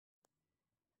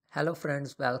Hello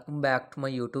friends, welcome back to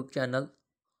my YouTube channel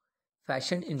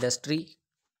Fashion Industry.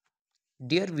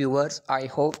 Dear viewers, I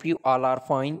hope you all are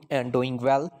fine and doing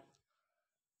well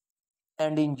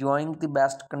and enjoying the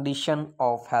best condition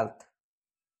of health.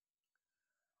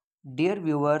 Dear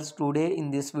viewers, today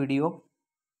in this video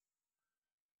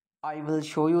I will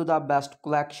show you the best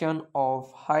collection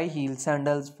of high heel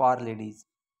sandals for ladies.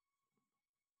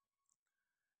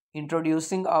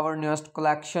 Introducing our newest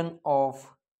collection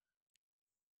of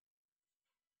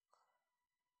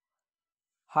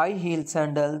high heel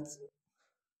sandals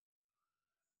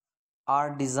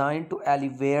are designed to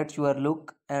elevate your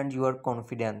look and your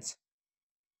confidence.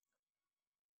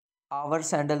 Our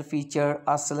sandal feature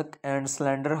a silk and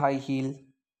slender high heel,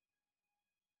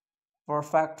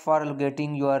 perfect for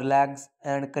elevating your legs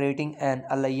and creating an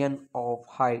illusion of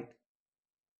height.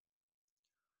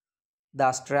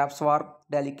 The straps work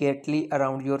delicately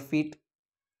around your feet,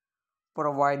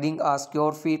 providing a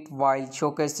secure fit while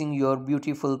showcasing your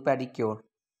beautiful pedicure.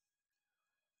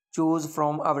 Choose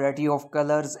from a variety of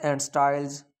colors and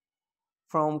styles,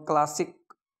 from classic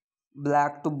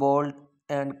black to bold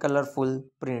and colorful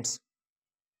prints.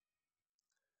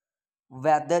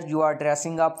 Whether you are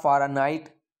dressing up for a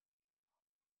night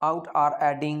out or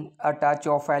adding a touch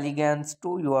of elegance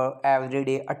to your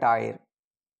everyday attire,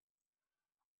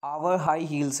 our high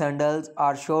heel sandals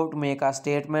are sure to make a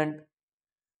statement.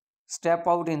 Step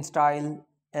out in style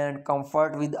and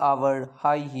comfort with our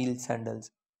high heel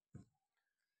sandals.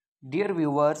 Dear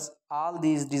viewers, all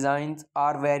these designs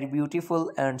are very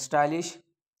beautiful and stylish.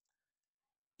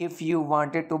 If you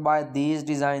wanted to buy these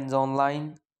designs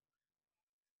online,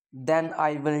 then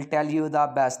I will tell you the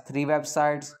best three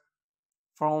websites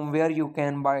from where you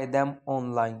can buy them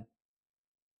online: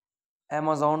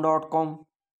 Amazon.com,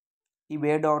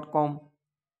 eBay.com,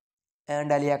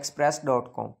 and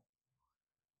AliExpress.com.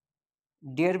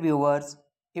 Dear viewers,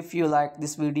 if you like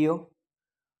this video,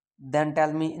 then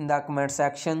tell me in the comment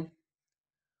section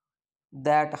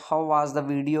that how was the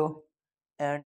video and